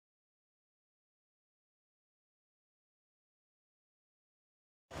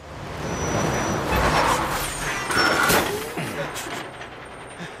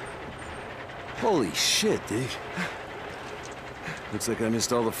Holy shit, dude. Looks like I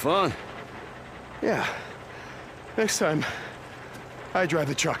missed all the fun. Yeah. Next time, I drive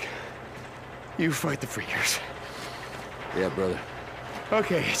the truck. You fight the freakers. Yeah, brother.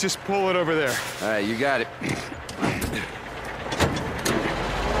 Okay, just pull it over there. All right, you got it.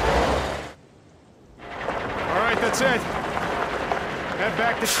 All right, that's it. Head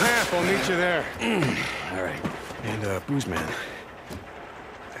back to camp. I'll meet you there. All right. And, Booze Man,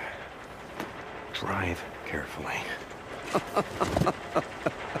 drive carefully.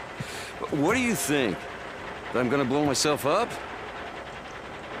 What do you think? That I'm gonna blow myself up?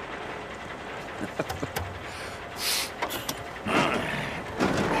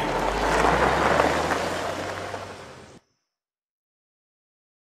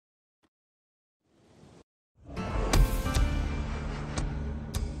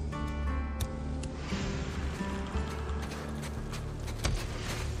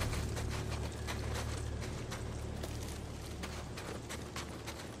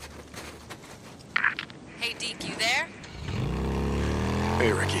 Hey, Deke, you there?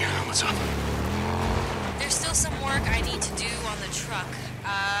 Hey, Ricky, what's up? There's still some work I need to do on the truck.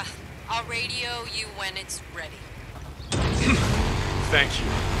 I'll radio you when it's ready. Thank you.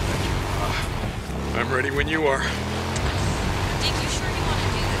 I'm ready when you are. Deke, you sure you want to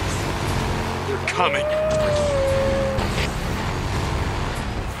do this? They're coming, Ricky.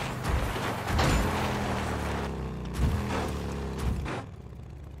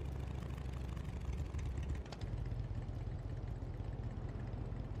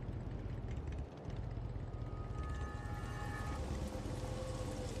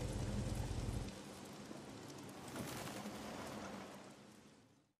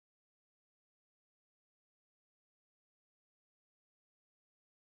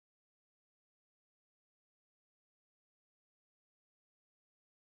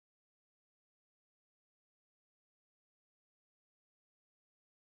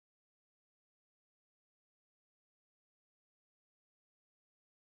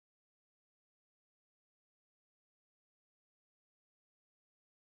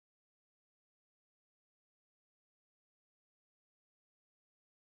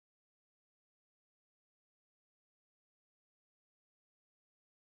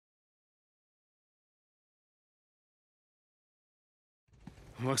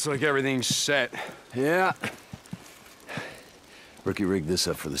 Looks like everything's set. Yeah. Rookie rigged this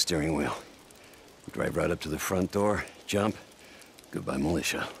up for the steering wheel. We drive right up to the front door, jump, goodbye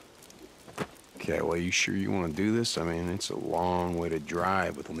militia. Okay, well, you sure you want to do this? I mean, it's a long way to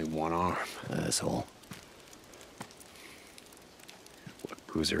drive with only one arm. Asshole. Look,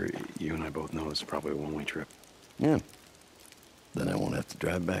 Boozer, you and I both know it's probably a one-way trip. Yeah. Then I won't have to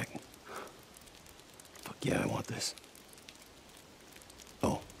drive back. Fuck yeah, I want this.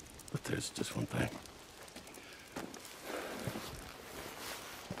 Oh, but there's just one thing.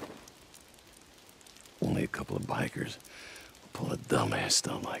 Only a couple of bikers will pull a dumbass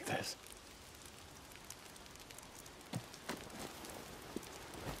stunt like this.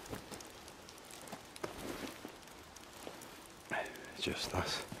 Just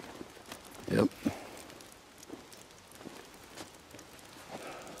us. Yep.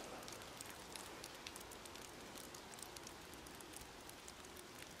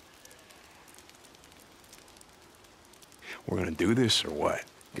 We're gonna do this or what?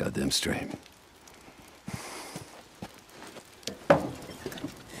 Goddamn straight.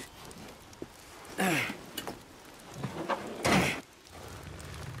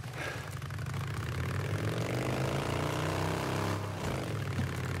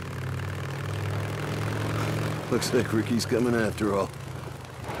 Looks like Ricky's coming after all.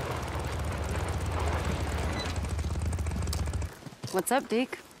 What's up,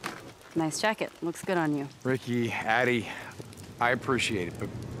 Deke? Nice jacket. Looks good on you. Ricky, Addie, I appreciate it, but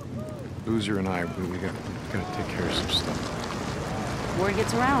Boozer and I, we gotta take care of some stuff. Word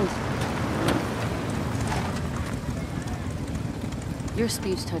gets around. Your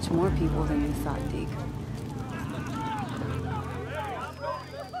speech touched more people than you thought, Deke.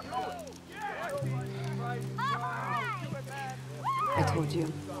 I told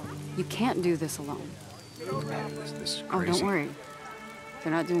you, you can't do this alone. This is Oh, crazy. don't worry.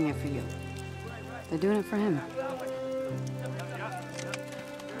 They're not doing it for you. They're doing it for him.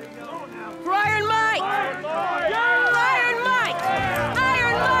 For Iron Mike! Iron Mike!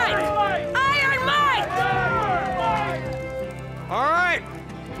 Iron Mike! Iron Mike! All right,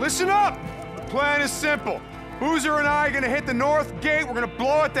 listen up. The plan is simple. Boozer and I are gonna hit the north gate. We're gonna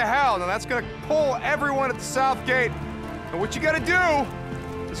blow it to hell. Now that's gonna pull everyone at the south gate. And what you gotta do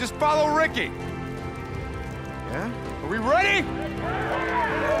is just follow Ricky. Yeah? Are we ready?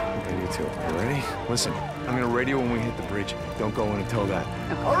 too. You ready? Listen, I'm gonna radio when we hit the bridge. Don't go in until that.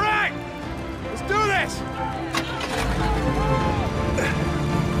 Okay. All right! Let's do this!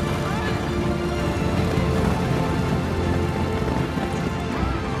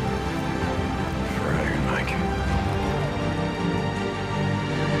 Friar Mike.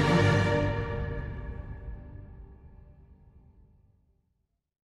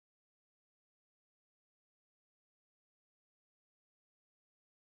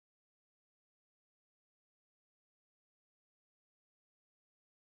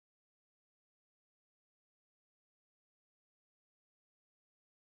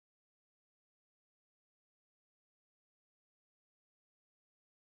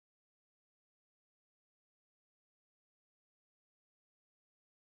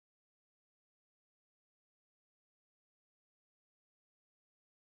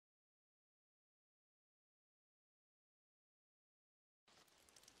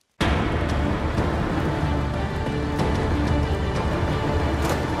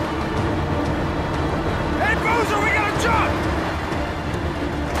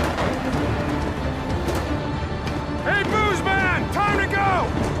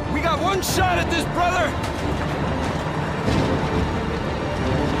 One shot at this, brother!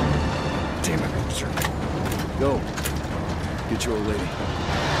 Damn it, Boozer. Go. Get your old lady.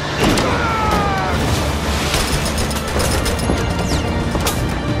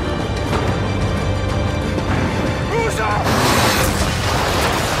 Boozer!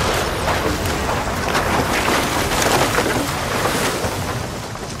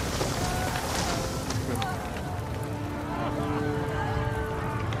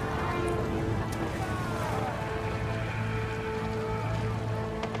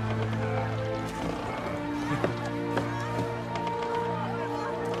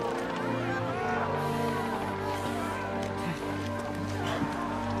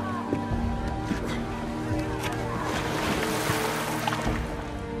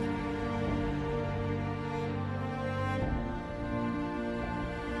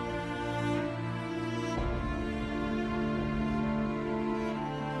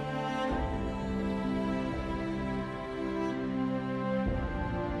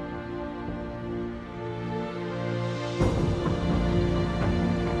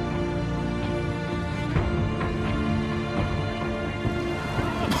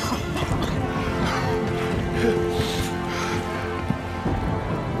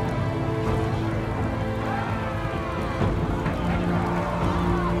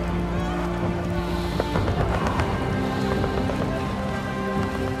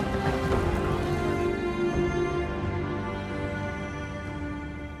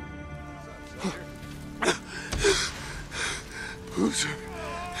 Boozer,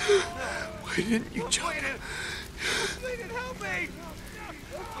 why didn't you jump? Bleeding, help me!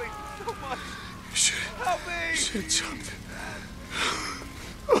 I'm bleeding so much. You should. Help me! You should have jumped.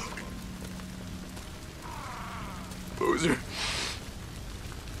 Boozer.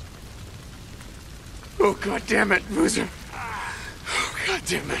 Oh, God damn it, Boozer. Oh, God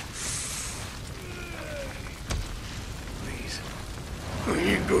damn it. Please. I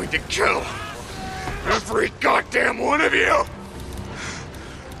am going to kill every goddamn one of you.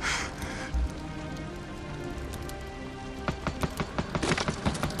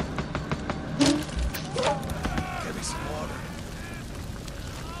 Get me some water.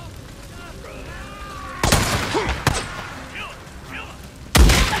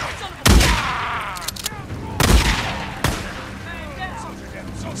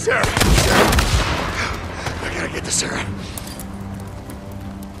 Sarah! Sarah! I gotta get to Sarah.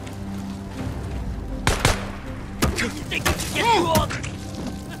 You think you can get you all?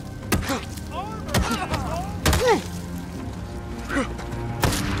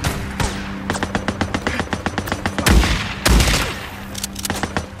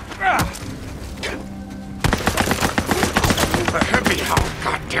 Hit me now,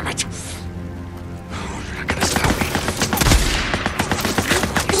 God damn it! Oh, you're not gonna stop me.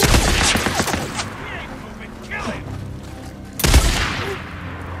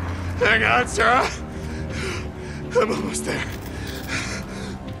 Hang on, Sarah. I'm almost there.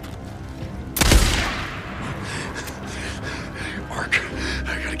 Ark.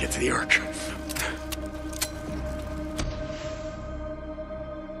 I gotta get to the Ark.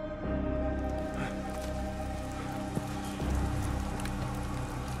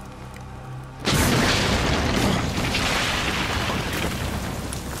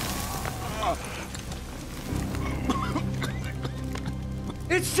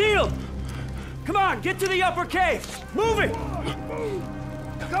 It's sealed! Come on, get to the upper cave! Move it!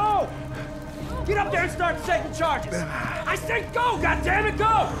 Go! Get up there and start setting charges! I said go, goddammit,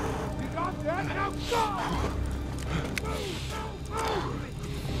 go!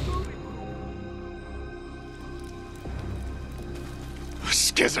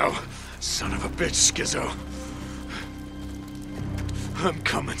 Skizzo. Son of a bitch, Skizzo. I'm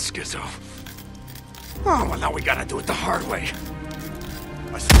coming, Skizzo. Oh, well, now we gotta do it the hard way.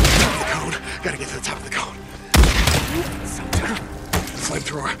 I see the top of the cone. Gotta get to the top of the cone.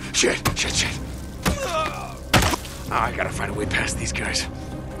 Flamethrower. Shit. Oh, I gotta find a way past these guys.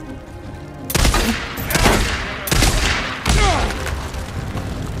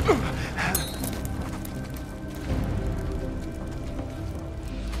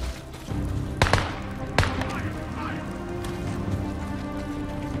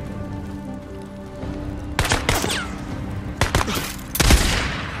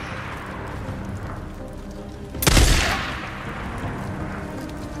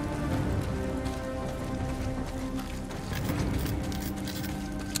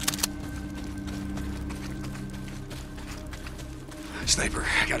 Sniper,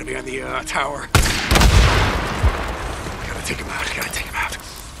 gotta be on the tower. Gotta take him out.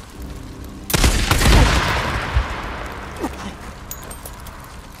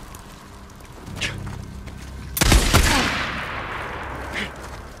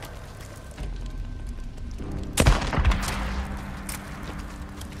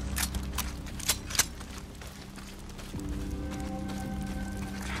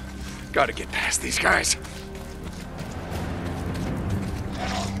 Gotta get past these guys.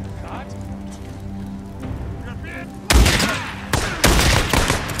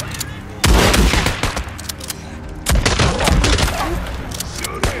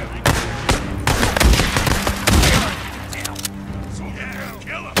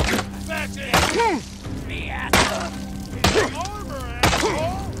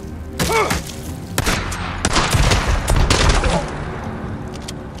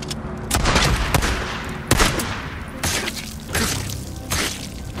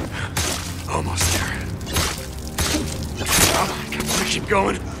 Almost there. Oh, gotta keep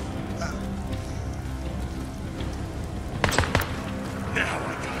going.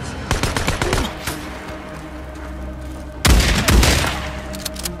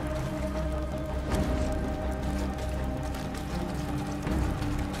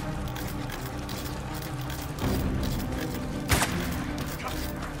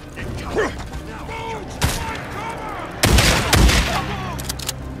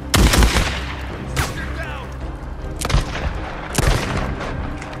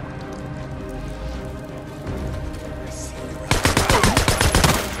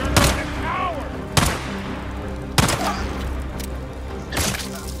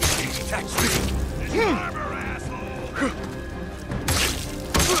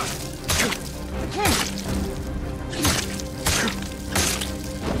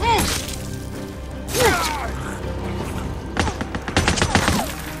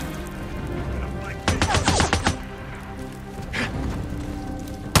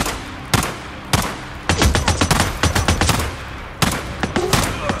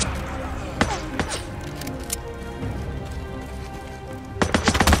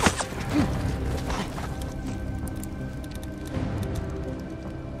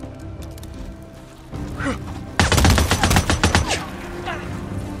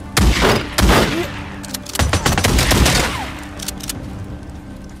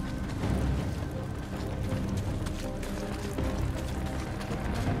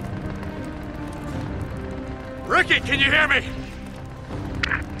 Ricky, can you hear me?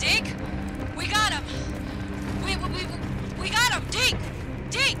 Deke? We got him! We got him! Deke!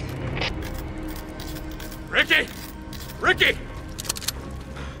 Deke! Ricky! Ricky!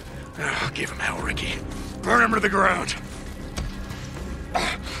 Oh, give him hell, Ricky. Burn him to the ground.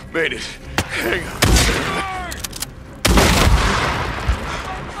 Made it. Hang on.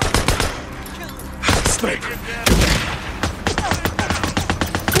 Sniper.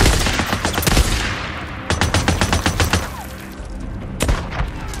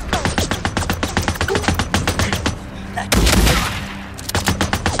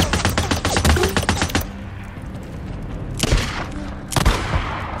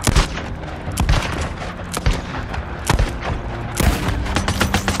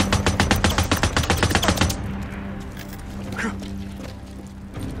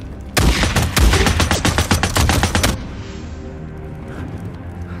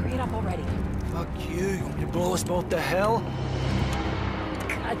 Both to hell?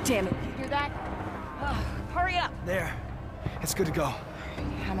 God damn it. You hear that? Hurry up. There. It's good to go.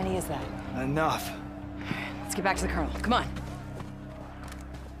 How many is that? Enough. Let's get back to the Colonel. Come on.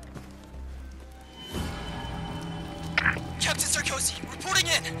 Captain Sarko Rosie. Reporting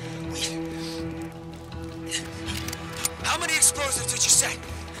in. How many explosives did you set?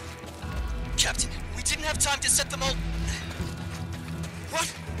 Captain, we didn't have time to set them all.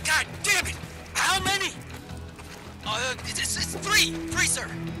 What? God damn it! How many? It's three. Three, sir.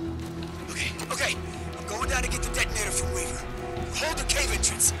 Okay. I'm going down to get the detonator from Weaver. Hold the cave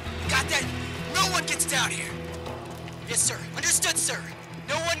entrance. Got that? No one gets down here. Yes, sir. Understood, sir.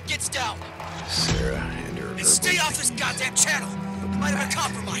 No one gets down. Sarah and her... And stay off this goddamn channel. Might have been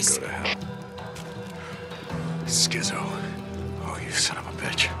compromised. Go to hell. Schizo. Oh, you son of a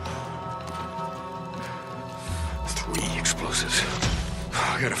bitch. 3 explosives.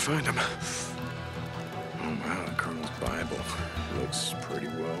 Oh, I gotta find them. Oh, wow, the Colonel's Bible. Looks pretty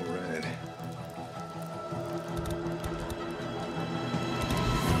well read.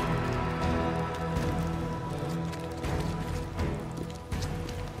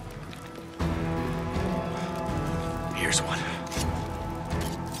 Here's one.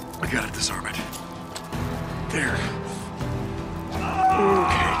 I gotta disarm it. There.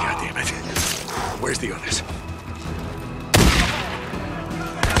 Okay, goddammit. Where's the others?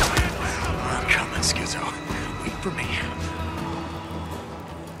 I'm coming, Schizo. Wait for me.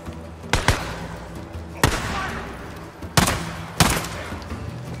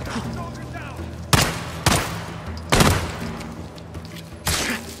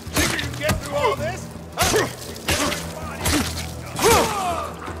 Think you can get through all this?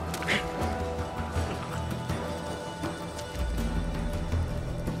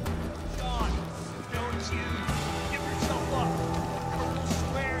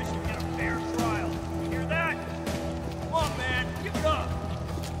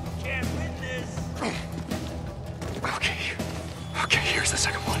 Okay, here's the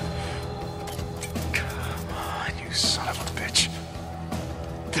second one. Come on, you son of a bitch.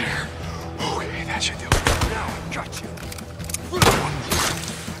 There. Okay, that should do it. Now I got you. One more.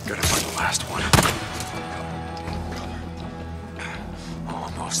 Gotta find the last one.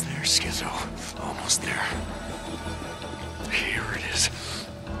 Almost there, Schizo. Almost there. Here it is.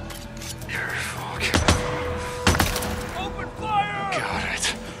 Here, fuck. Open fire! Got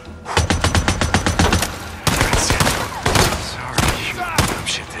it. That's it. Sorry. I'm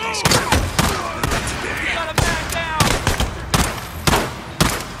shit today, Schizo. Not today. Got a man down!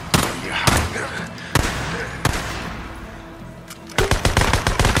 Yeah.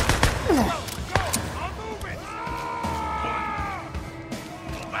 I'll move it!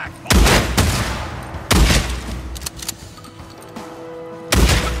 Pull back!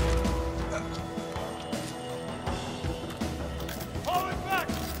 Pull it back!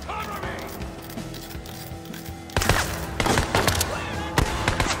 Cover me!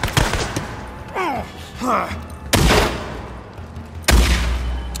 I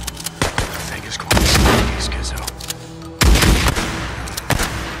think it's going to stay, Schizo.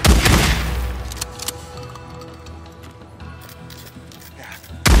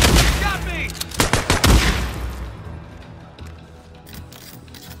 Got me!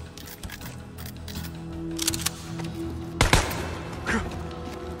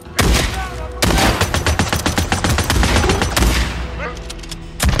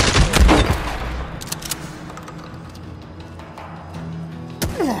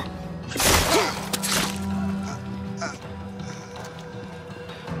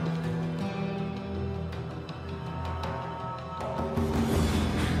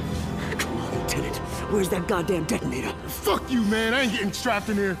 Come on, Lieutenant. Where's that goddamn detonator? Fuck you, man. I ain't getting strapped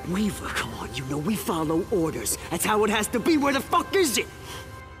in here. Weaver, come on. You know we follow orders. That's how it has to be. Where the fuck is it?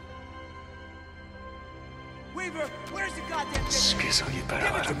 Weaver, where's the goddamn Schizo, you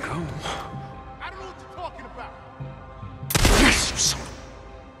better let him go. I don't know what you're talking about. Yes, you son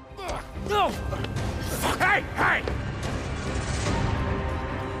of No! Hey! Hey!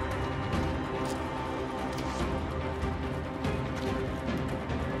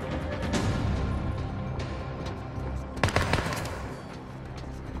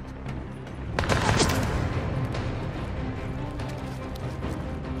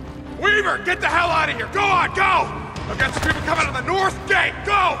 Weaver, get the hell out of here! Go on, go! I've got some people coming out of the north gate!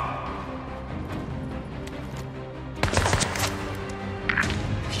 Go!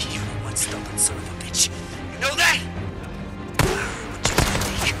 You one stubborn son of a bitch. You know that?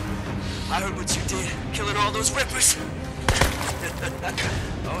 I heard what you did, killing all those rippers.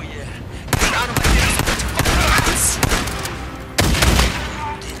 Oh yeah. Count 'em like this, a bunch of fucking rats.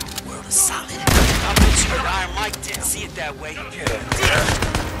 The world is solid. I bet you Iron Mike didn't see it that way.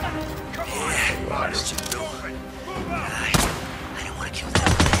 Yeah, why did you know? I didn't want to kill that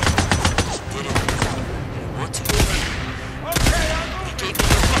man. Did it? I didn't want to. He gave me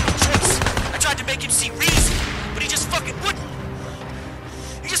no fucking choice. I tried to make him see reason, but he just fucking wouldn't.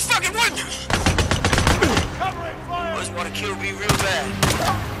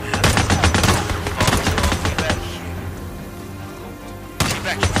 that. Came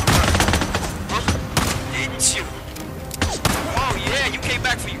back here. Huh? Didn't you? Oh yeah, you came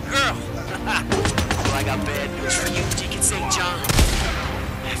back for your girl. Well, I got bad news for you, Deacon St. John.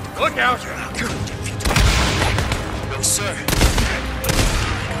 Look out! No, sir.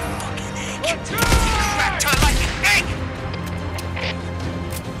 Fucking egg. Cracked her like an egg!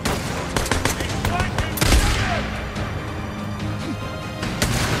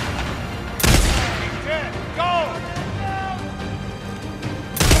 Dead! Go!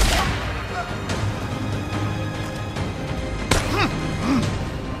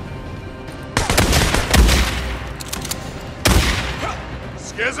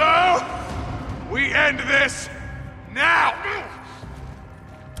 Skizzo! We end this now!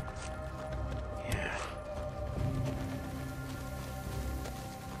 Yeah.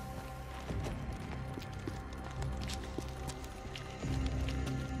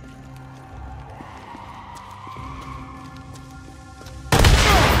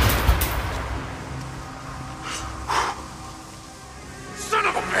 Son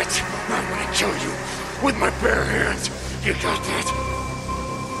of a bitch! I'm gonna kill you with my bare hands. You got that?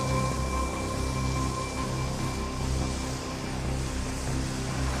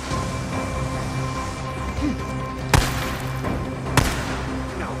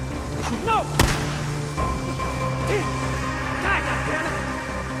 No! Die, goddammit!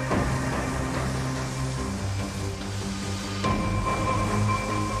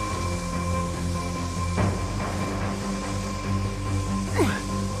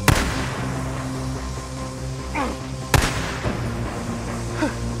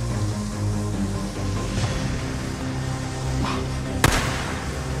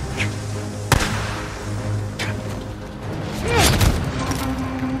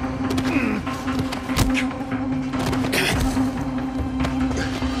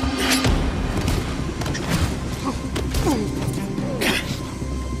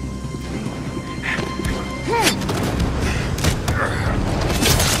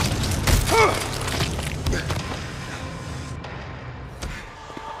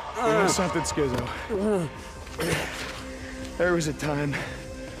 You know something, Skizzo? There was a time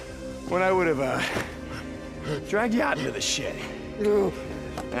when I would have dragged you out into the shed.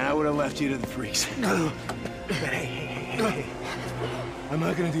 And I would have left you to the freaks. But hey. I'm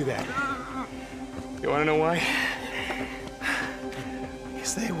not gonna do that. You wanna know why?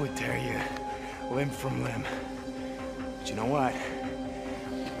 Because they would tear you limb from limb. But you know what?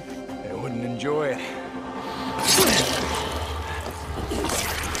 They wouldn't enjoy it.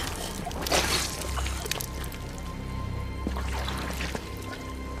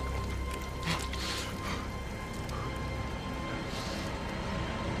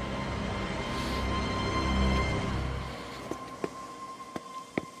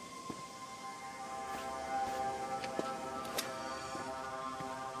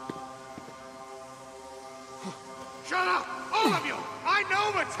 Shut up! All of you! I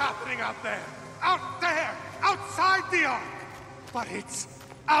know what's happening out there! Out there! Outside the Ark! But it's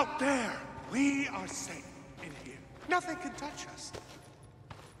out there! We are safe in here. Nothing can touch us.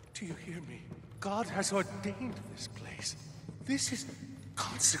 Do you hear me? God has ordained this place. This is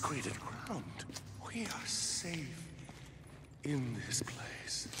consecrated ground. We are safe in this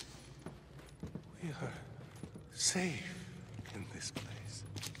place. We are safe in this place.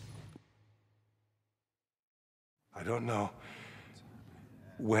 I don't know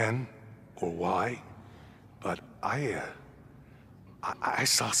when or why, but I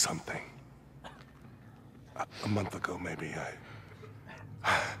saw something. A month ago, maybe,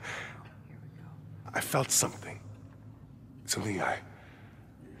 I felt something. Something I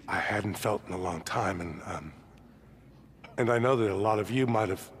hadn't felt in a long time, and I know that a lot of you might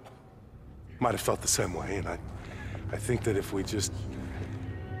have felt the same way, and I think that if we just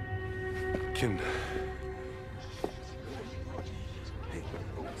can...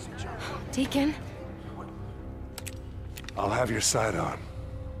 Deacon? I'll have your side on.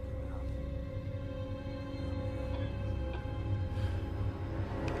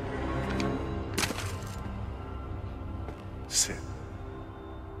 Sit.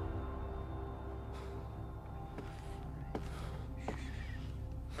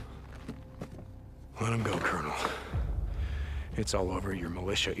 Let him go, Colonel. It's all over. Your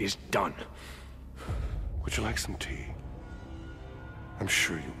militia is done. Would you like some tea? I'm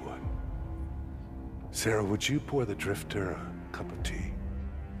sure you would. Sarah, would you pour the Drifter a cup of tea?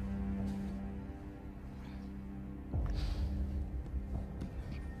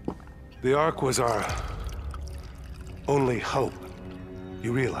 The Ark was our only hope.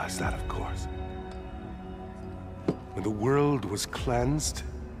 You realize that, of course. when the world was cleansed,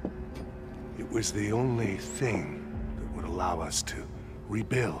 it was the only thing that would allow us to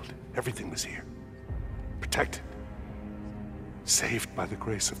rebuild. Everything was here. Protected. Saved by the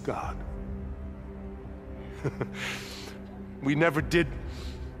grace of God. We never did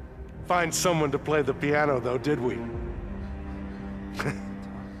find someone to play the piano, though, did we?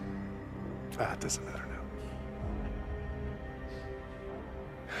 It doesn't matter now.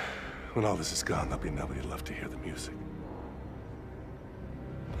 When all this is gone, there'll be nobody left to hear the music.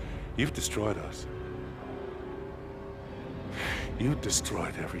 You've destroyed us. You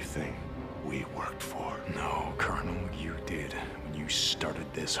destroyed everything we worked for. No, Colonel, you did when you started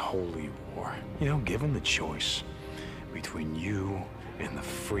this holy war. You know, given the choice between you and the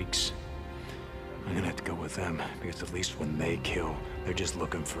freaks, I'm gonna have to go with them, because at least when they kill, they're just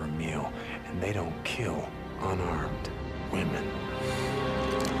looking for a meal, and they don't kill unarmed women.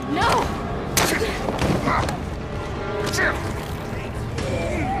 No!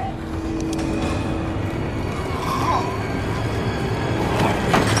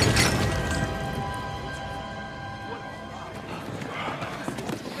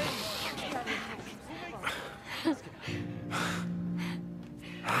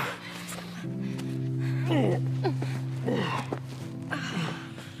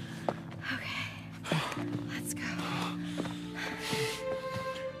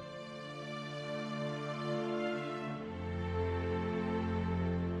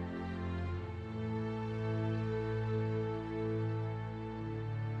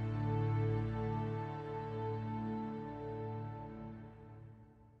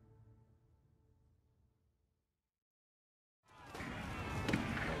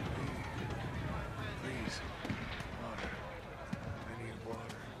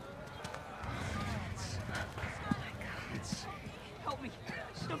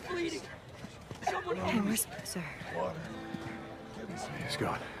 Hey, where's Boozer? He's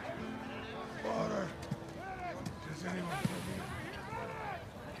gone. Water. Does anyone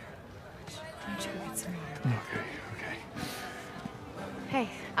I'm sure get some water. Okay.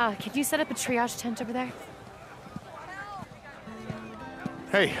 Hey, could you set up a triage tent over there?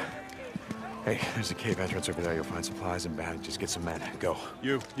 Hey, there's a cave entrance over there. You'll find supplies and bandages. Get some men. Go.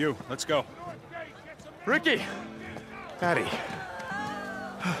 You, let's go. Ricky! Patty.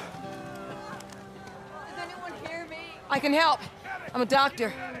 I can help. I'm a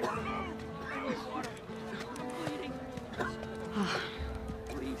doctor.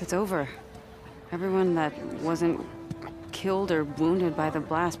 It's over. Everyone that wasn't killed or wounded by the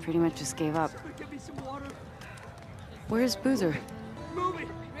blast pretty much just gave up. Where's Boozer?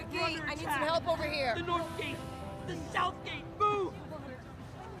 Ricky, I need some help over here. The north gate! The south gate! Move!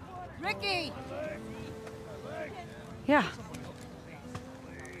 Ricky! Yeah.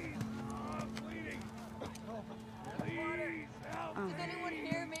 Does anyone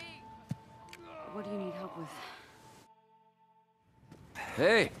hear me? What do you need help with?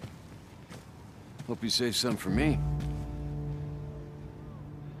 Hey! Hope you saved some for me.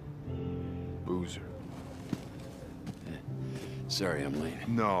 Boozer. Sorry I'm late.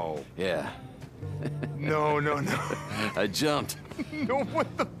 No. Yeah. No. I jumped. No,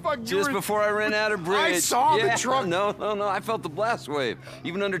 what the fuck? Just before I ran out of bridge. I saw the truck. No. I felt the blast wave.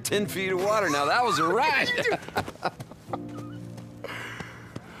 Even under 10 feet of water. Now that was a ride.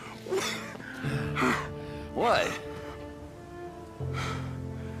 What?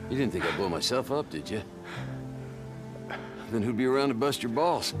 You didn't think I'd blow myself up, did you? Then who'd be around to bust your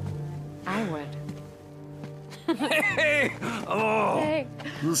balls? I would. Hey! Oh! Hey.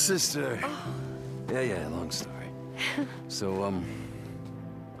 Little sister. Yeah, long story. So,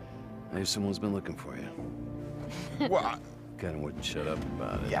 I hear someone's been looking for you. What? Kinda wouldn't shut up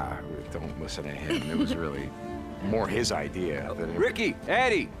about it. Yeah, don't listen to him. It was really more his idea than... Ricky!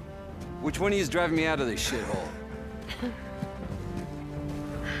 Eddie! Which one of you is driving me out of this shithole?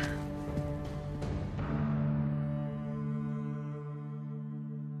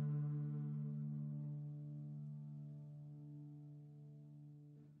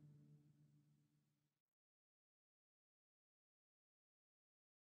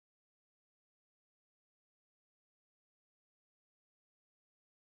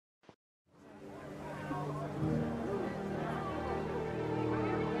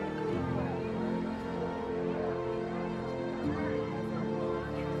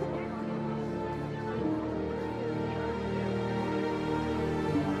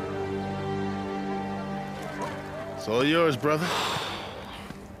 It's all yours, brother.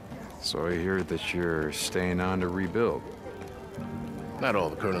 So I hear that you're staying on to rebuild. Not all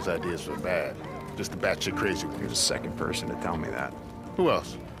the Colonel's ideas were bad. Just the batshit crazy You're ones. the second person to tell me that. Who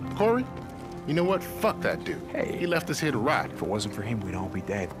else? Corey? You know what? Fuck that dude. Hey. He left us here to rot. If it wasn't for him, we'd all be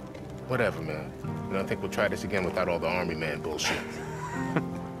dead. Whatever, man. And I think we'll try this again without all the army man bullshit.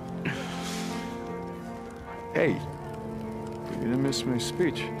 Hey, you didn't miss my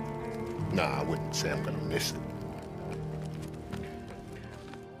speech. Nah, I wouldn't say I'm gonna miss it.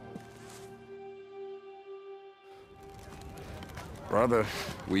 Brother.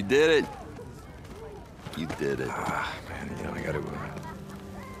 We did it. You did it. Ah, man, you know, I gotta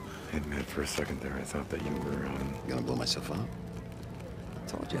admit for a second there, I thought that you were, Gonna blow myself up? I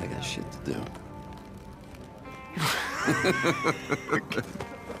told you I got shit to do.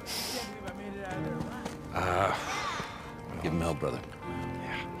 Give him hell, brother.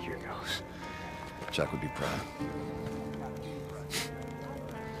 Yeah, here goes. Chuck would be proud.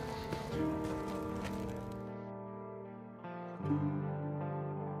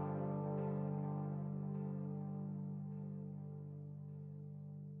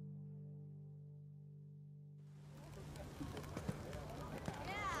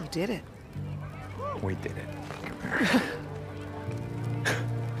 You did it. We did it. Come here.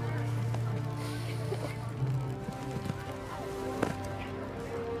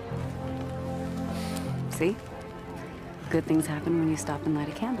 See? Good things happen when you stop and light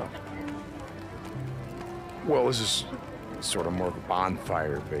a candle. Well, this is sort of more of a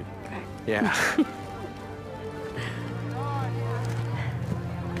bonfire, but yeah.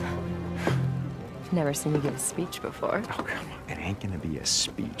 I've never seen you give a speech before. Oh, come on. It ain't gonna be a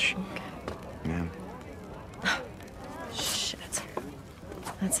speech. Okay. Man. Shit.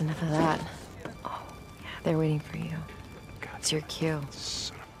 That's enough of that. Oh, yeah, they're waiting for you. It's your cue.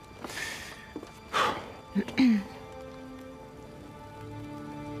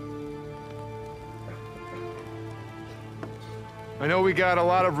 I know we got a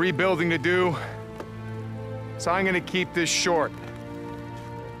lot of rebuilding to do, so I'm gonna keep this short.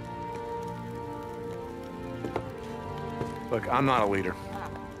 Look, I'm not a leader.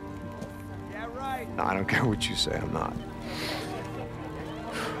 Yeah, right. No, I don't care what you say, I'm not.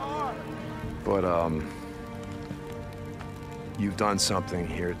 But, you've done something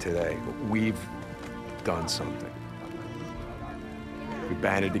here today. We've done something. We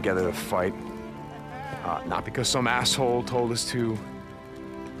banded together to fight. Not because some asshole told us to,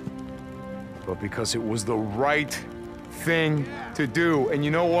 but because it was the right thing to do. And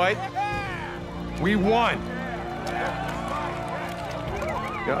you know what? We won.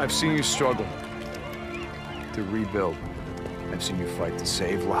 Yeah, I've seen you struggle to rebuild. I've seen you fight to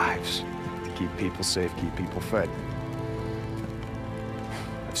save lives, to keep people safe, keep people fed.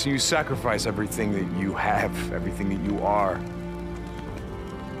 I've seen you sacrifice everything that you have, everything that you are,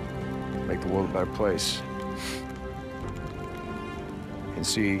 make the world a better place. And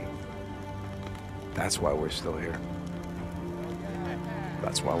see, that's why we're still here.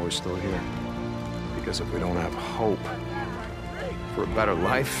 That's why we're still here. Because if we don't have hope for a better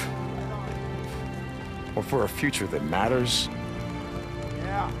life, or for a future that matters, what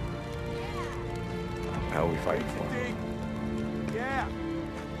the hell are we fighting for? Yeah.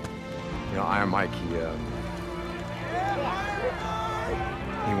 You know, Iron Mike,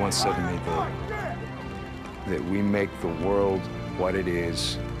 he once said to me that we make the world what it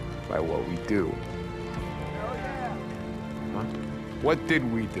is by what we do. Huh? What did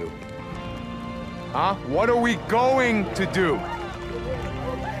we do? Huh? What are we going to do?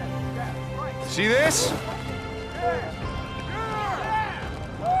 See this?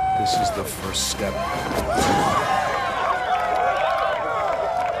 This is the first step.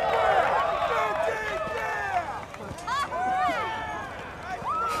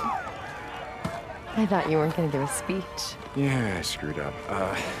 I thought you weren't going to do a speech. Yeah, I screwed up.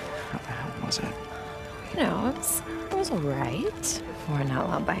 How the hell was it? You know, it was all right for an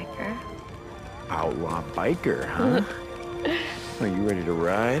outlaw biker. Outlaw biker, huh? Are you ready to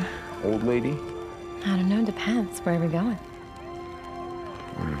ride, old lady? I don't know, depends. Where are we going?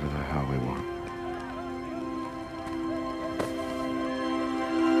 Wherever the hell we want.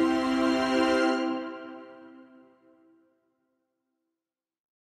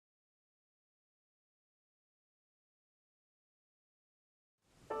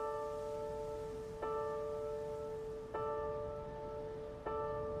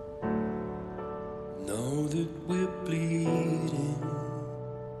 Know that we're bleeding,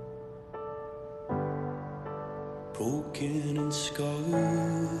 broken and scarred.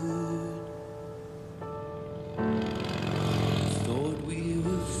 Thought we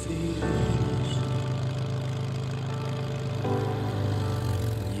were finished,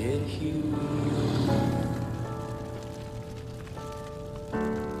 yet here we are,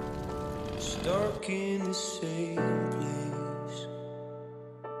 stuck in the same place.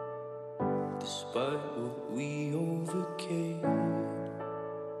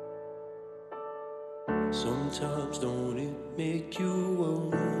 Sometimes don't it make you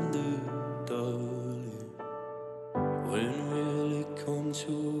wonder, darling, when will it come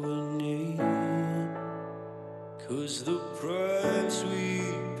to an end? 'Cause the price we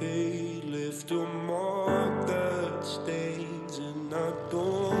paid left a mark that stays, and I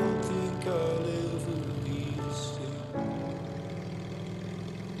don't think I'll ever be the same.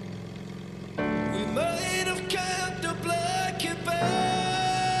 We might have kept a black and bay,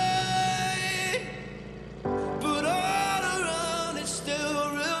 but all around it still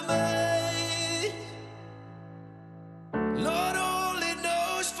remains. Lord only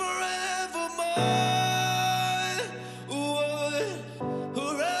knows forevermore what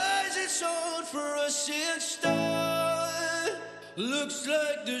horizons hold for us in stars. Looks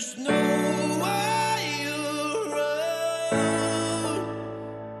like there's no way around,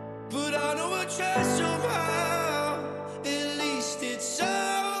 but I know I'll try somehow. At least it's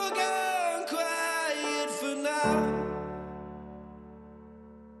all gone quiet for now.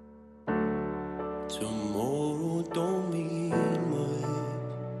 Tomorrow don't mean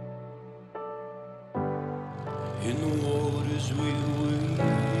much in the waters we wade,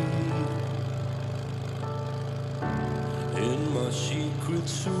 and my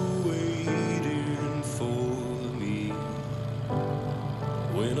secrets are waiting for me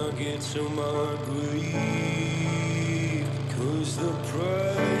when I get to my grave. 'Cause the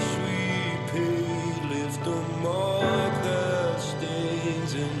price we paid left a mark that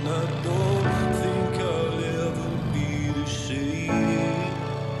stains, and I don't think I'll ever be the same.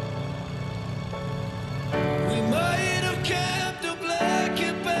 We might have kept a black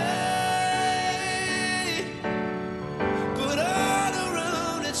and bay, but all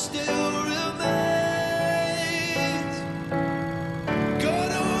around it still remains.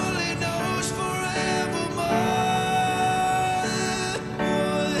 God only knows forevermore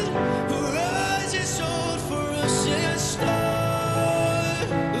what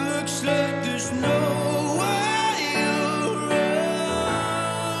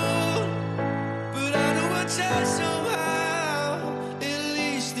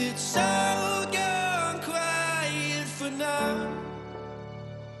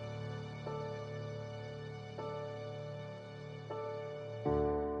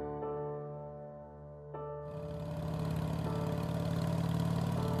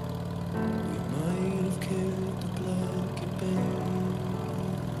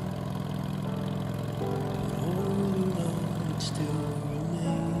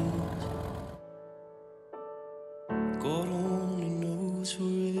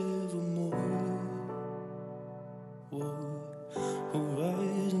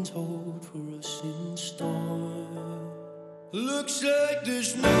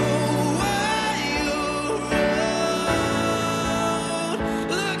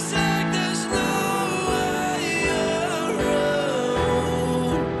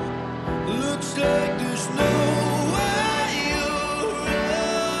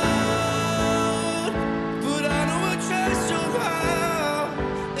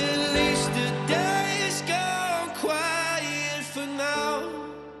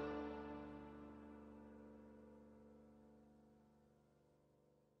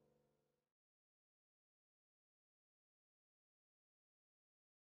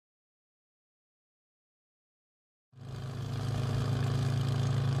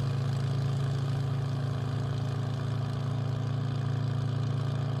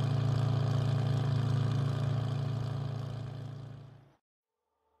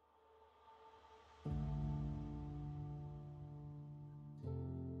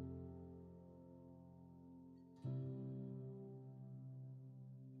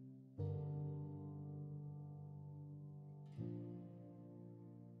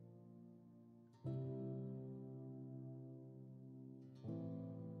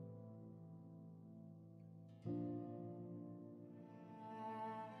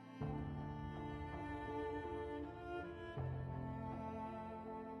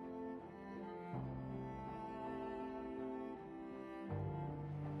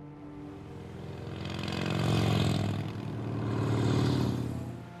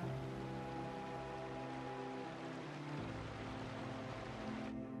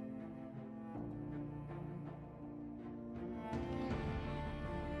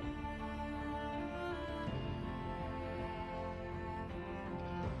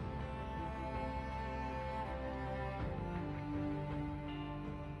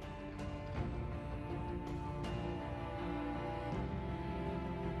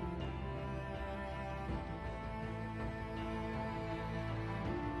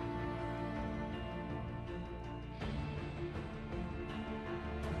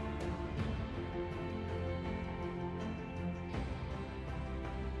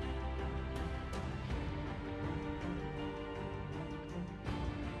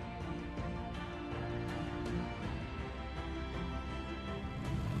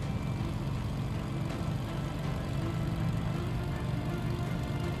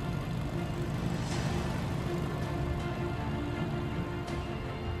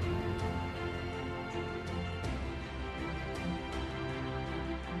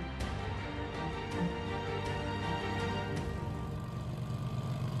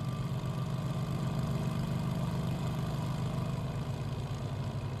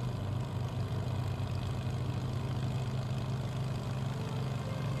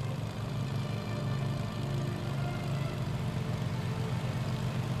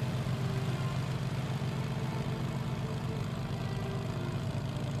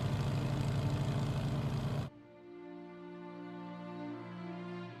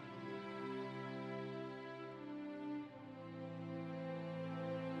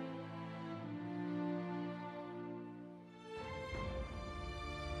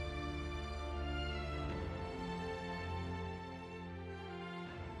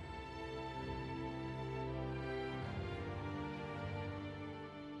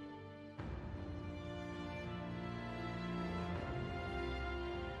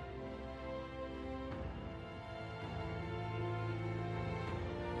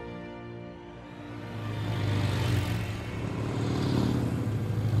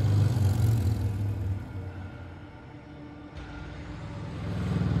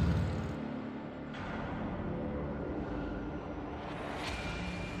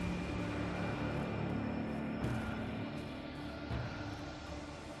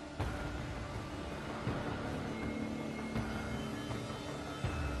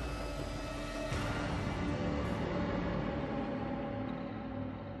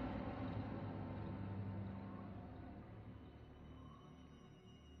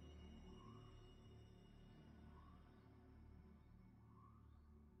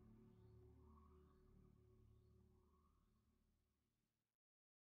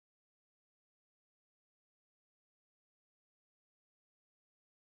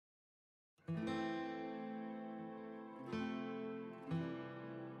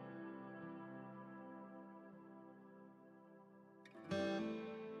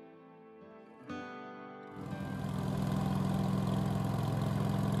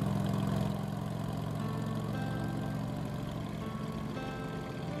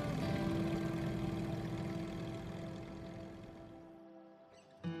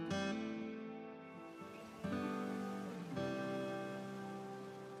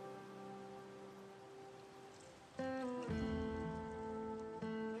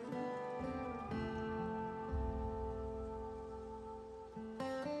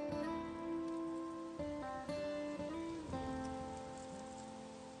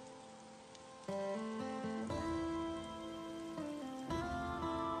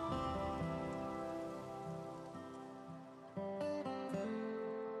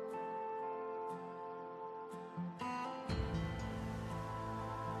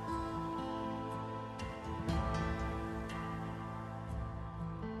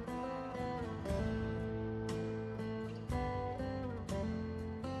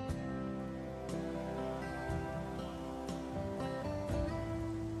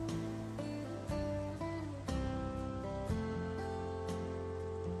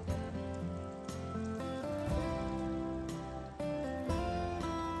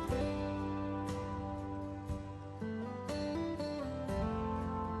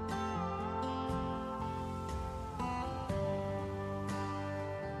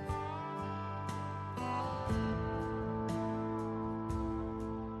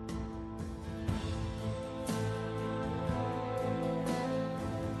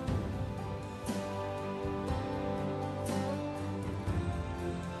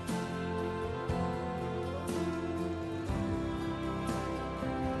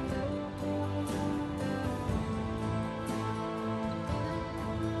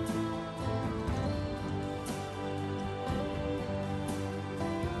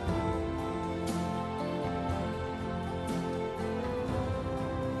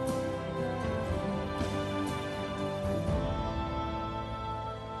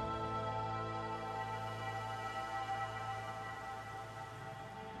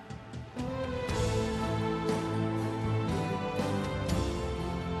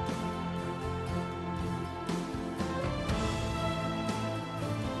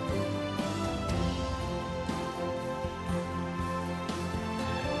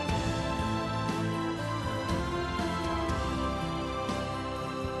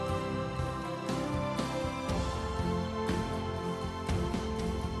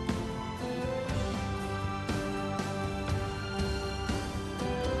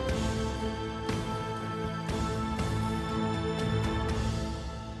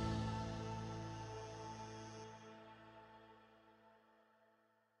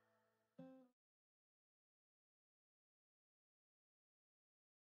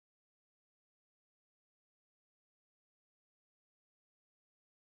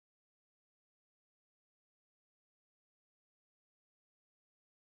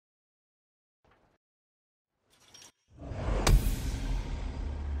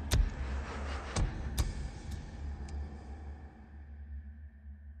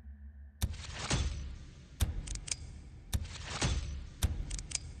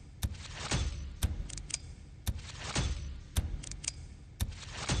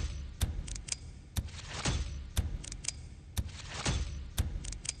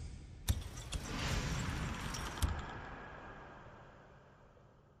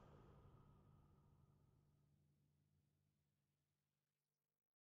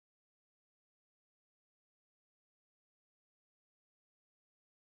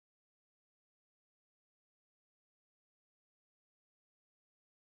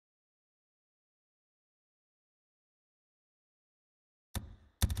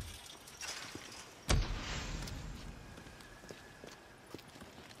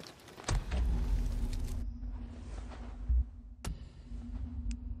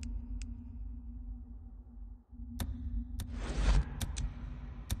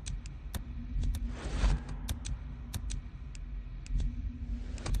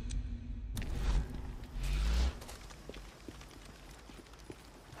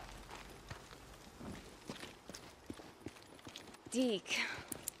Deke,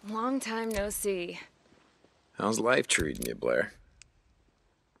 long time no see. How's life treating you, Blair?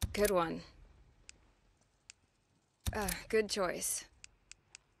 Good one. Good choice.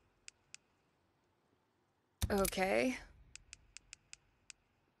 Okay.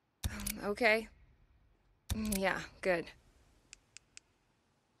 Okay. Yeah, good.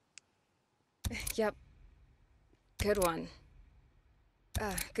 Yep. Good one.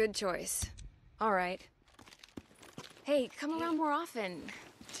 Good choice. All right. Hey, come around more often.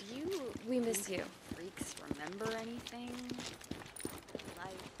 We miss you. Freaks remember anything?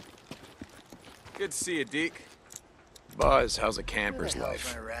 Like... Good to see you, Deke. Buzz, how's a camper's Who the hell's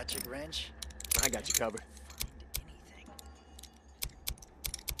life? my ratchet wrench? I got you covered.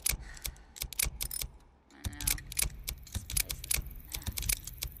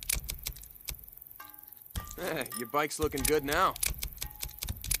 Your bike's looking good now.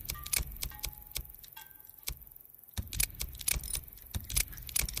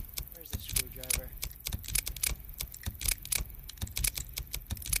 Where's the screwdriver?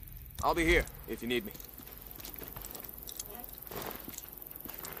 I'll be here if you need me.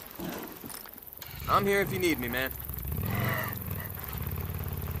 I'm here if you need me, man.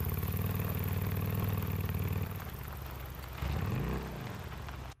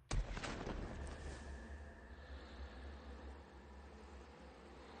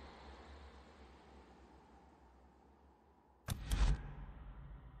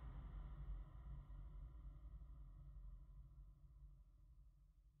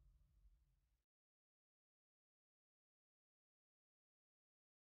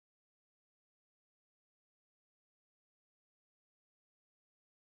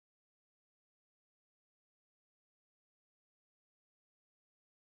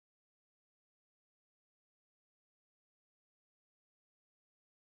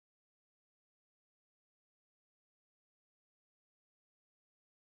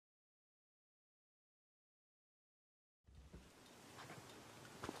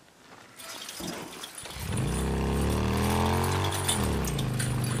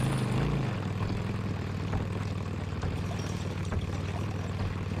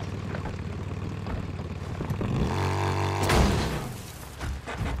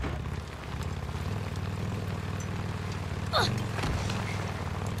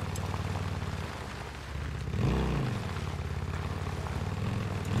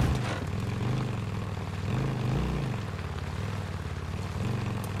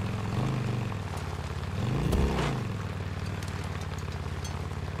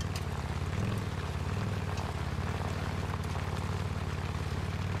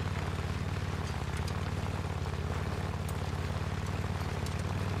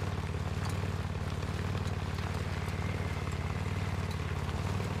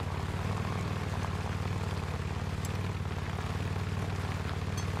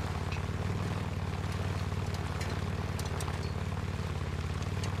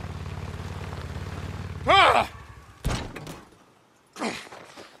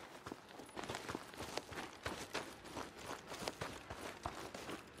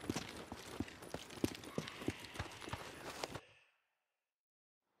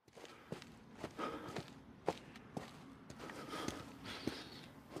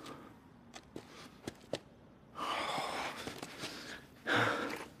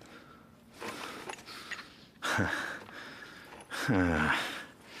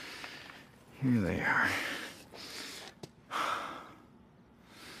 Here they are.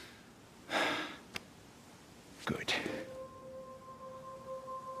 Good.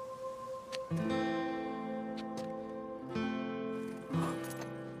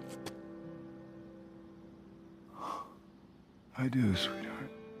 I do, sweetheart.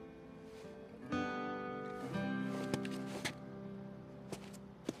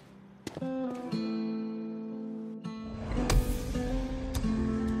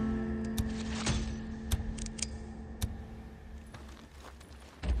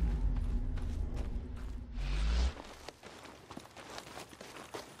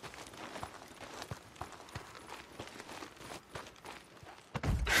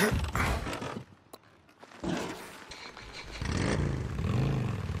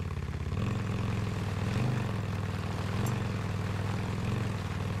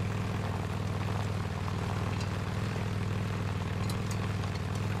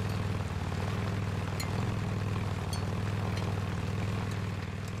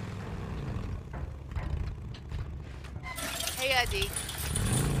 Hey, Eddie.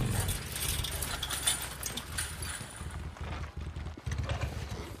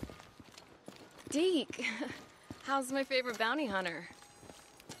 Deke, how's my favorite bounty hunter?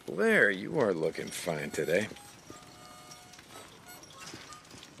 Blair, you are looking fine today.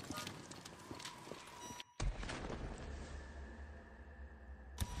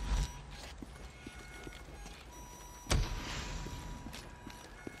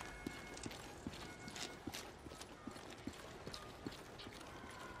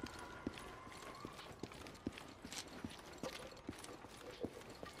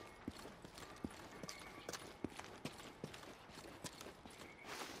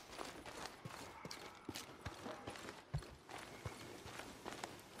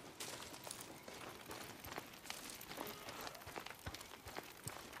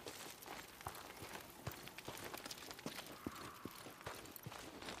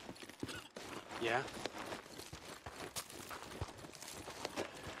 Yeah?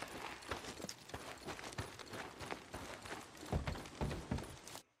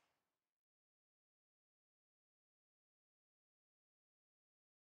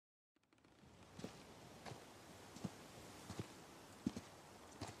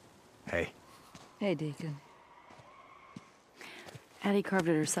 Hey. Hey, Deacon. Addie carved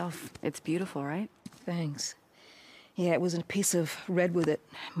it herself. It's beautiful, right? Thanks. Yeah, it was a piece of redwood that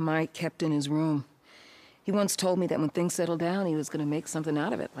Mike kept in his room. He once told me that when things settled down, he was going to make something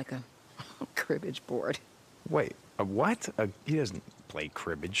out of it, like a cribbage board. Wait, a what? He doesn't play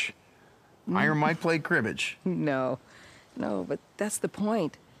cribbage. Iron Mike played cribbage. No, but that's the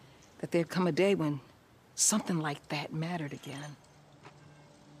point. That there'd come a day when something like that mattered again.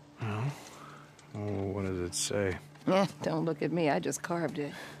 Well, what does it say? Don't look at me, I just carved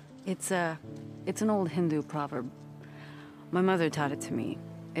it. It's an old Hindu proverb. My mother taught it to me.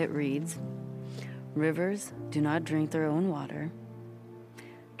 It reads, "Rivers do not drink their own water,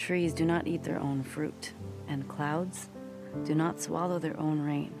 trees do not eat their own fruit, and clouds do not swallow their own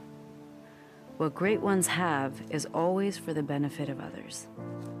rain. What great ones have is always for the benefit of others."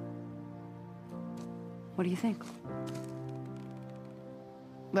 What do you think?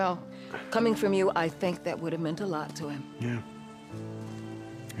 Well, coming from you, I think that would have meant a lot to him. Yeah.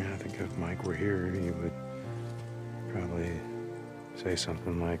 Yeah, I think if Mike were here, he would probably say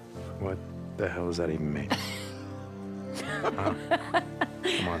something like, "What the hell does that even mean?" Huh?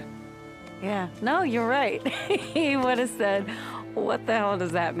 Come on. Yeah, no, you're right. He would have said, "What the hell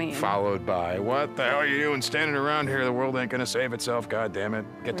does that mean?" Followed by, "What the hell are you doing standing around here? The world ain't gonna save itself, God damn it.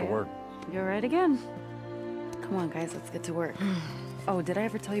 Get to work." You're right again. Come on, guys, let's get to work. Oh, did I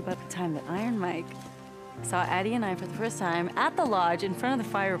ever tell you about the time that Iron Mike saw Addie and I for the first time at the lodge in front of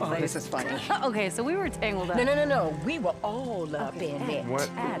the fireplace? Oh, this is funny. Okay, so we were tangled up. No. We were all up in it. What?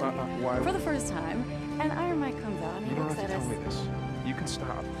 Addie, Why? for the first time, and Iron Mike comes out and he You don't looks have to at tell us. me this. You can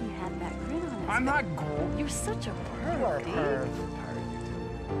stop. He had that grin on his I'm not face. grown. You're such a perv, You are a dude. perv.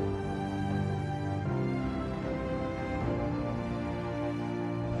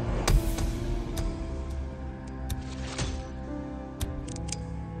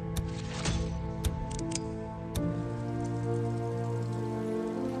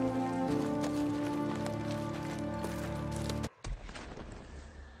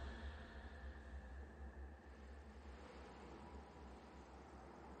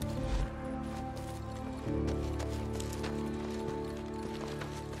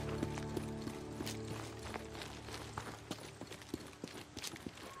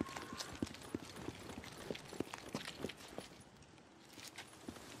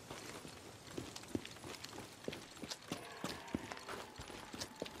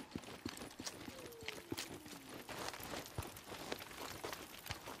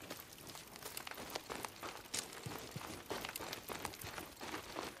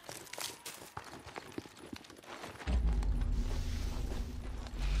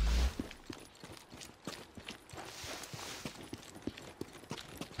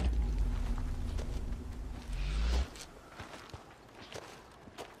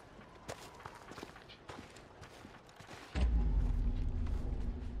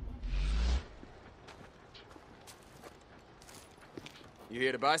 You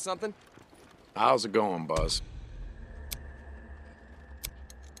here to buy something? How's it going, Buzz?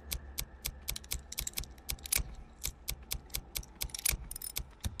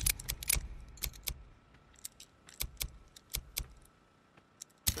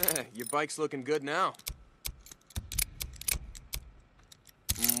 Your bike's looking good now.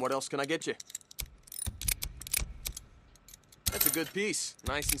 What else can I get you? That's a good piece.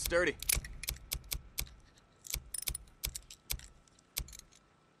 Nice and sturdy.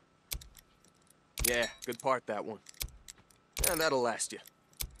 Yeah, good part, that one. And that'll last you.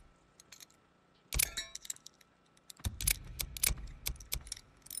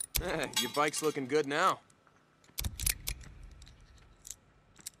 Your bike's looking good now.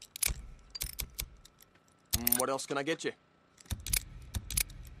 What else can I get you?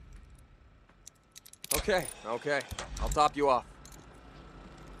 Okay. I'll top you off.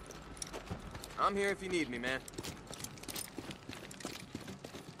 I'm here if you need me, man.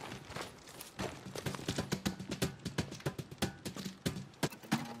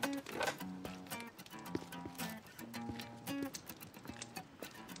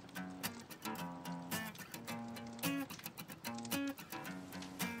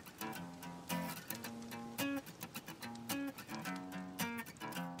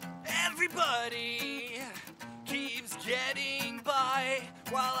 Everybody keeps getting by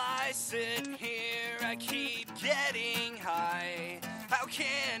while I sit here, I keep getting high. How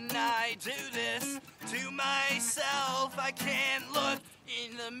can I do this myself. I can't look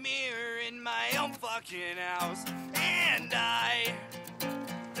in the mirror in my own fucking house. And I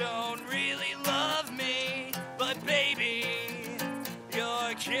don't really love me, but baby,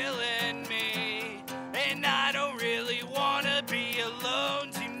 you're killing me. And I don't really wanna be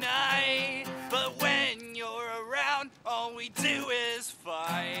alone tonight, but when you're around, all we do is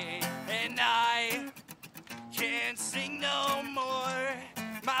fight. And I can't sing no more.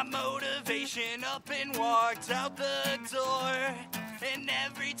 My motivation up and walked out the door. And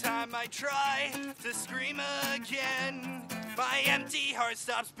every time I try to scream again, my empty heart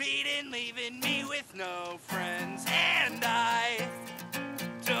stops beating, leaving me with no friends. And I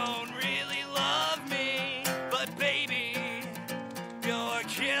don't really love me, but baby, you're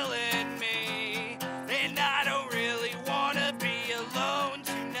killing me. And I don't really wanna be alone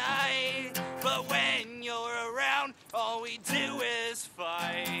tonight, but when you're around, all we do is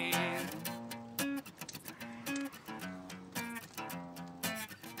fight.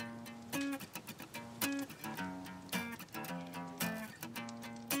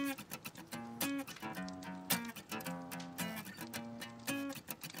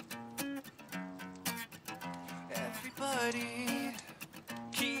 Everybody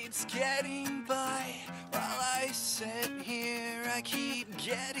keeps getting by while I sit here, I keep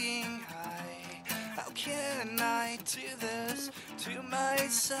getting high. How can I do this to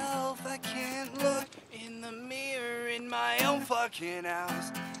myself? I can't look in the mirror in my own fucking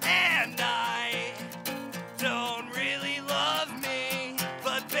house. And I don't really love me,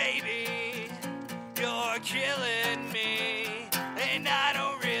 but baby, you're killing me. And I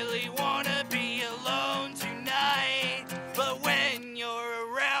don't really wanna be alone tonight, but when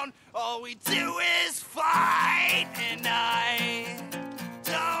you're around, all we do is fight. And I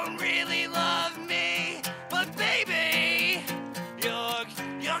don't really love me, but baby,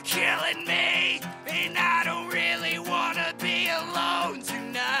 you're killing me. And I don't really wanna be alone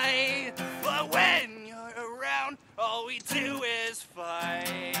tonight, but when you're around, all we do is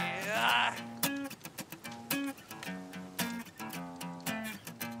fight.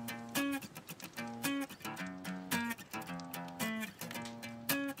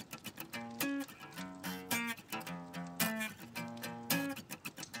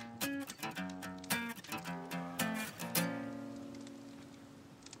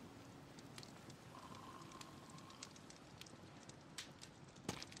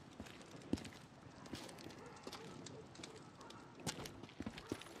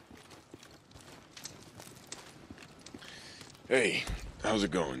 Hey, how's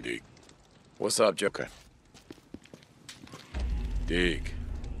it going, Deke? What's up, Joker? Deke.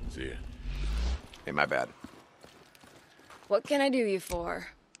 See ya. Hey, my bad. What can I do you for?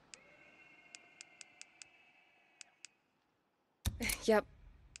 Yep.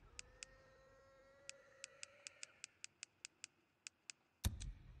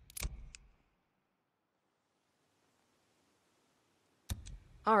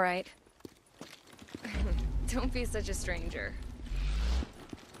 All right. Don't be such a stranger.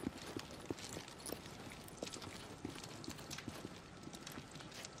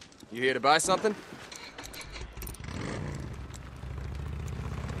 You here to buy something?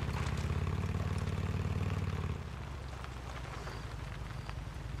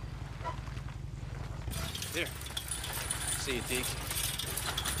 Here. See you, Deke.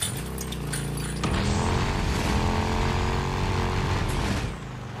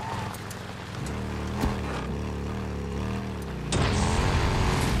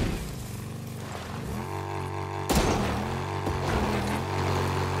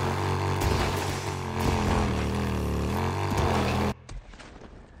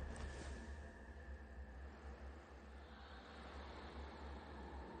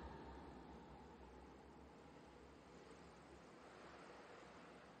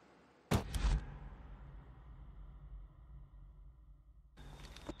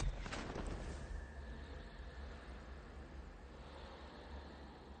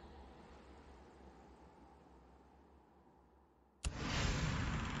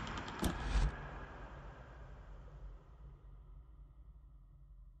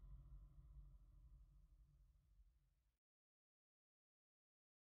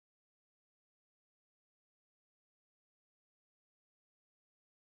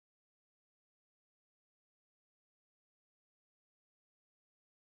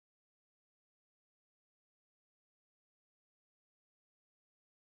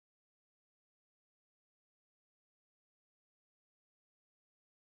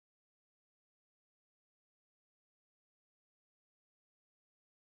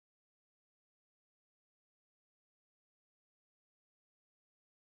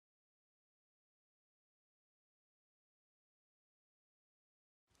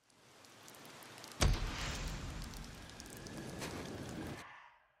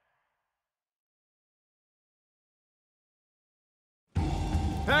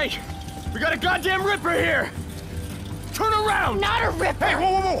 Hey, we got a goddamn Ripper here! Turn around! Not a Ripper! Hey,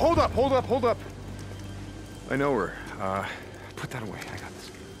 whoa, whoa, whoa, hold up. I know her. Put that away, I got this.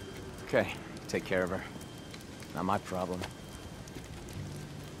 Okay, take care of her. Not my problem.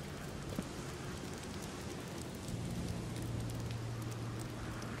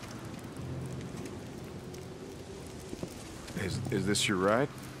 Is this your ride?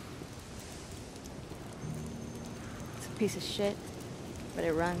 It's a piece of shit, but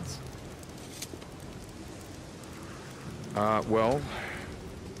it runs. Well,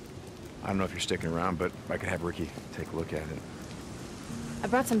 I don't know if you're sticking around, but I could have Ricky take a look at it. I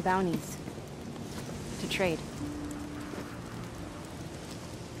brought some bounties to trade.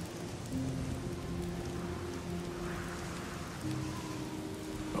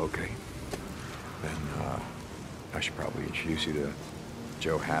 Okay. Then, I should probably introduce you to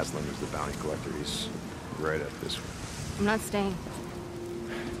Joe Haslam, who's the bounty collector. He's right at this one. I'm not staying.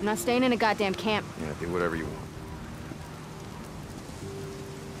 I'm not staying in a goddamn camp. Yeah, do whatever you want.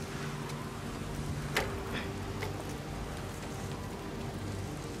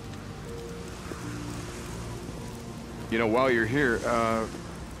 You know, while you're here,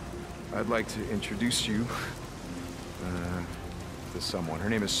 I'd like to introduce you to someone. Her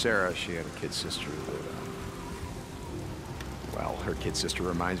name is Sarah. She had a kid sister that, well, her kid sister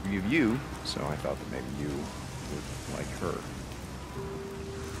reminds me of you, so I thought that maybe you would like her.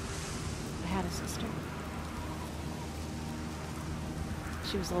 I had a sister.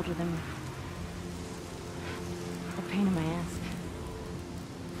 She was older than me. A pain in my ass.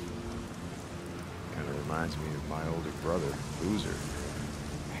 Kind of reminds me of my older brother, Boozer.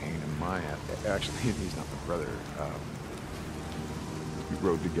 Pain in my ass. Actually, he's not my brother. We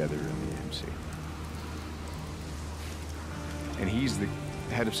rode together in the MC. And he's the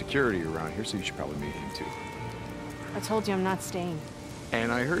head of security around here, so you should probably meet him too. I told you I'm not staying.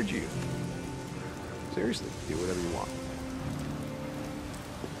 And I heard you. Seriously, do whatever you want.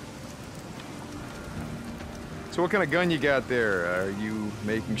 So what kind of gun you got there? Are you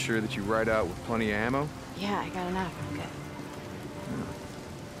making sure that you ride out with plenty of ammo? Yeah, I got enough. I'm good.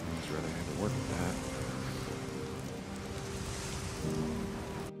 I'd rather have to work with that.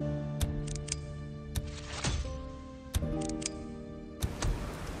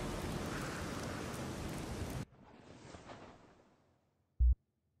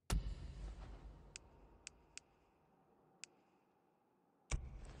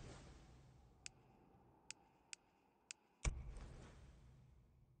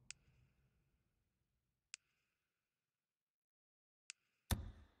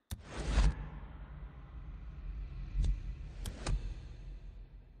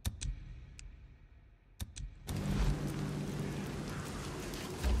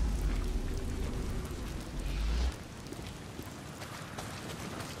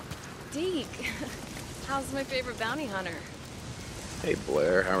 Deke, how's my favorite bounty hunter? Hey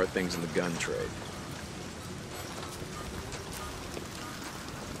Blair, how are things in the gun trade?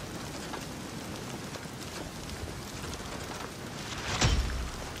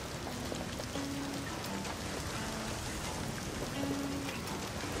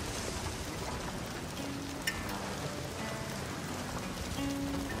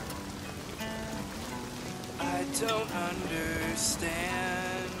 I don't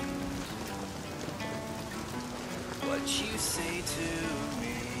understand what you say to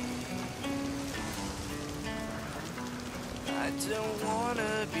me. I don't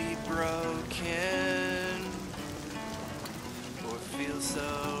wanna be broken or feel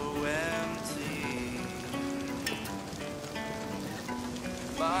so empty.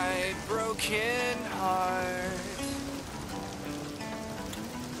 My broken heart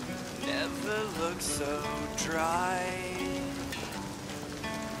never looked so dry.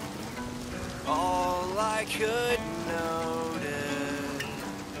 All I could notice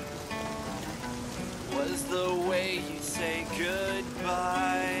was the way you say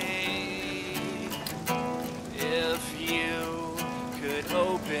goodbye. If you could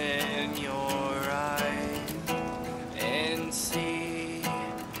open your eyes and see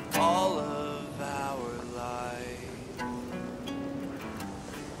all of our life.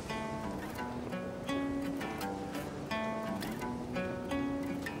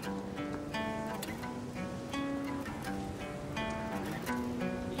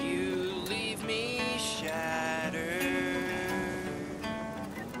 You leave me shattered,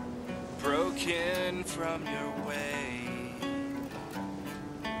 broken from your way.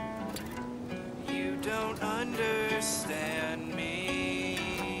 You don't understand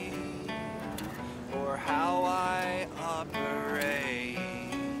me or how I operate.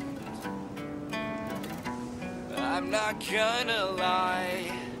 I'm not gonna lie,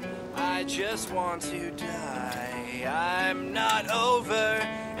 I just want to die. I'm not over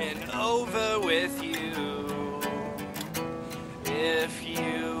and over with you. If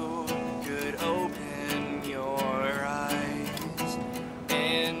you could open your eyes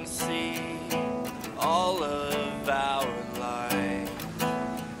and see all of our life,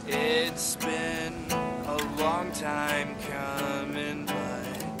 it's been a long time coming,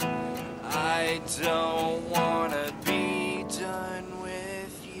 but I don't wanna be done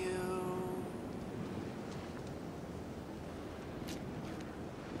with you.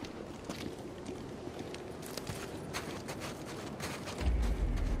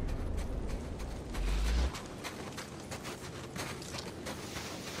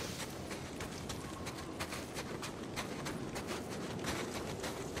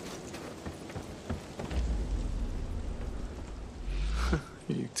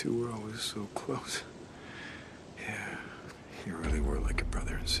 You two were always so close. Yeah, you really were like a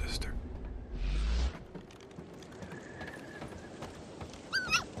brother and sister.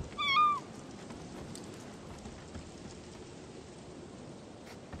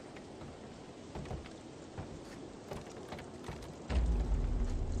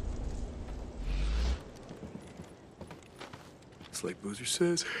 It's like Boozer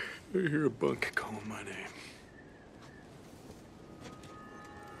says, I hear a bunk calling my name.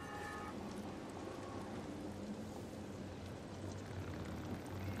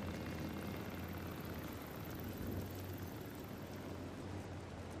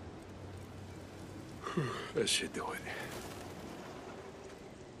 That should do it.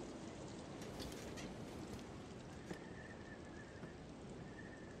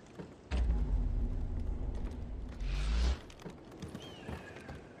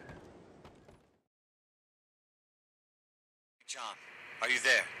 John, are you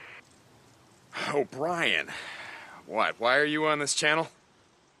there? Oh, Brian. What? Why are you on this channel?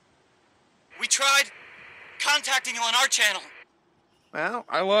 We tried contacting you on our channel. Well,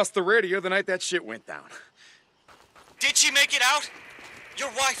 I lost the radio the night that shit went down. Did she make it out? Your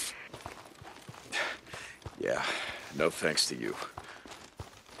wife? Yeah, no thanks to you.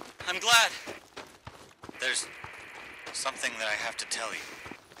 I'm glad. There's something that I have to tell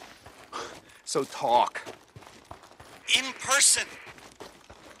you. So talk. In person.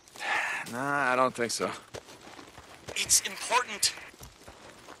 Nah, I don't think so. It's important.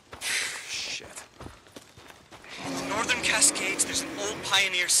 Shit. In the Northern Cascades, there's an old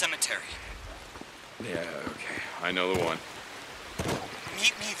pioneer cemetery. Yeah, okay. I know the one.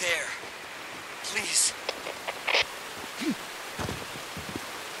 Meet me there. Please.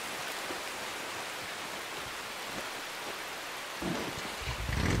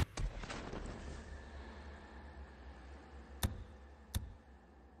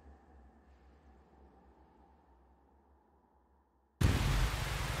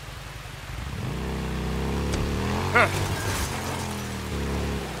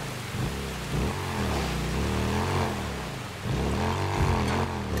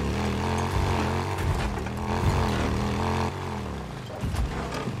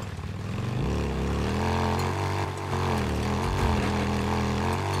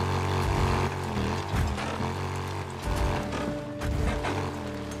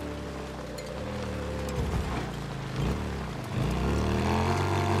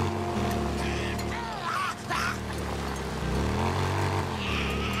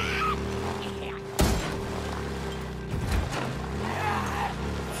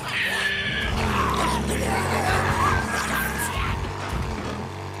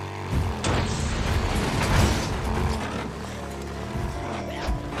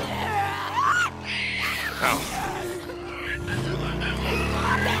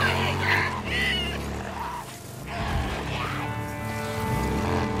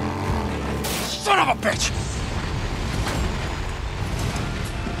 Son of a bitch!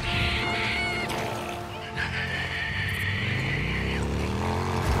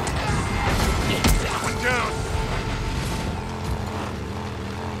 One down.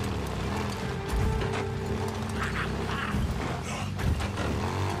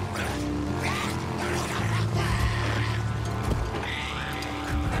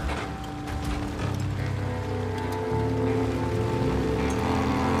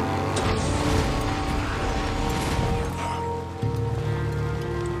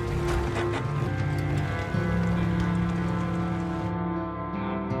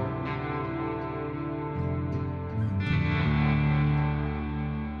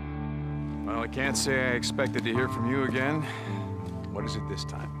 Well, I can't say I expected to hear from you again. What is it this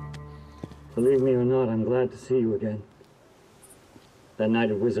time? Believe me or not, I'm glad to see you again. That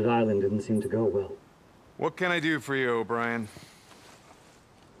night at Wizard Island didn't seem to go well. What can I do for you, O'Brien?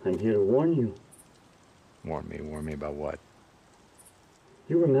 I'm here to warn you. Warn me about what?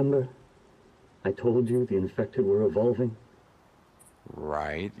 You remember? I told you the infected were evolving.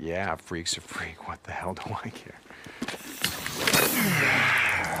 Right, yeah, freak's a freak. What the hell do I care?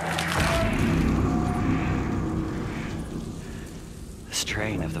 The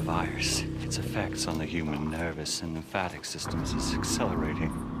strain of the virus, its effects on the human nervous and lymphatic systems is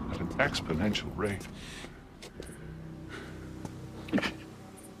accelerating at an exponential rate.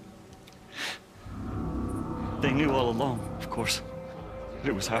 They knew all along, of course, that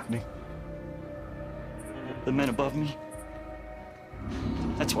it was happening. The men above me.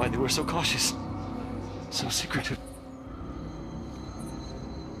 That's why they were so cautious, so secretive.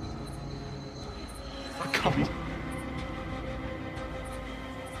 They're coming.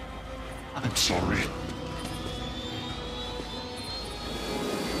 I'm sorry.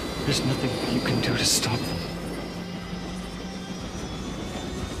 There's nothing you can do to stop them.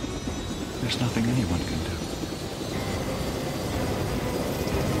 There's nothing anyone can do.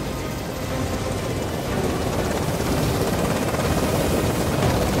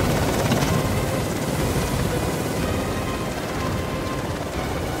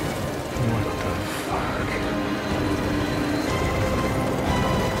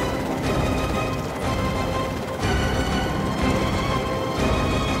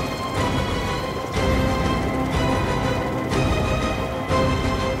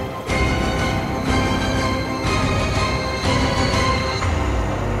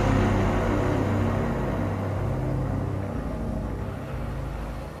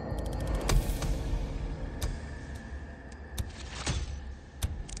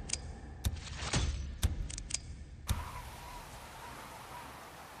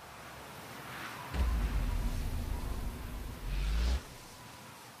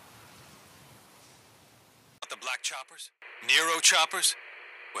 Black choppers? Nero choppers?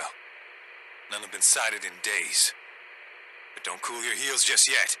 Well, none have been sighted in days. But don't cool your heels just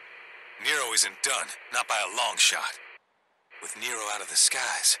yet. Nero isn't done, not by a long shot. With Nero out of the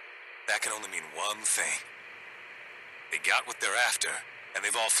skies, that can only mean one thing. They got what they're after, and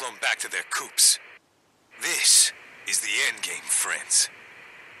they've all flown back to their coops. This is the endgame, friends.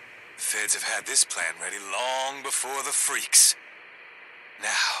 The feds have had this plan ready long before the freaks.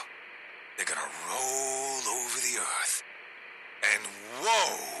 Now, they're gonna roll over the earth. And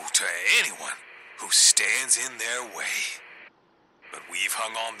woe to anyone who stands in their way. But we've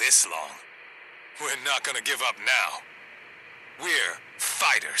hung on this long. We're not gonna give up now. We're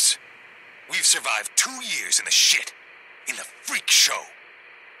fighters. We've survived 2 years in the shit, in the freak show.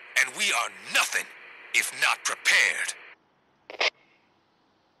 And we are nothing if not prepared.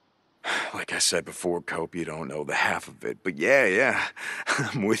 Like I said before, Cope, you don't know the half of it. But yeah,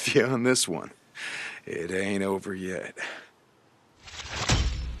 I'm with you on this one. It ain't over yet.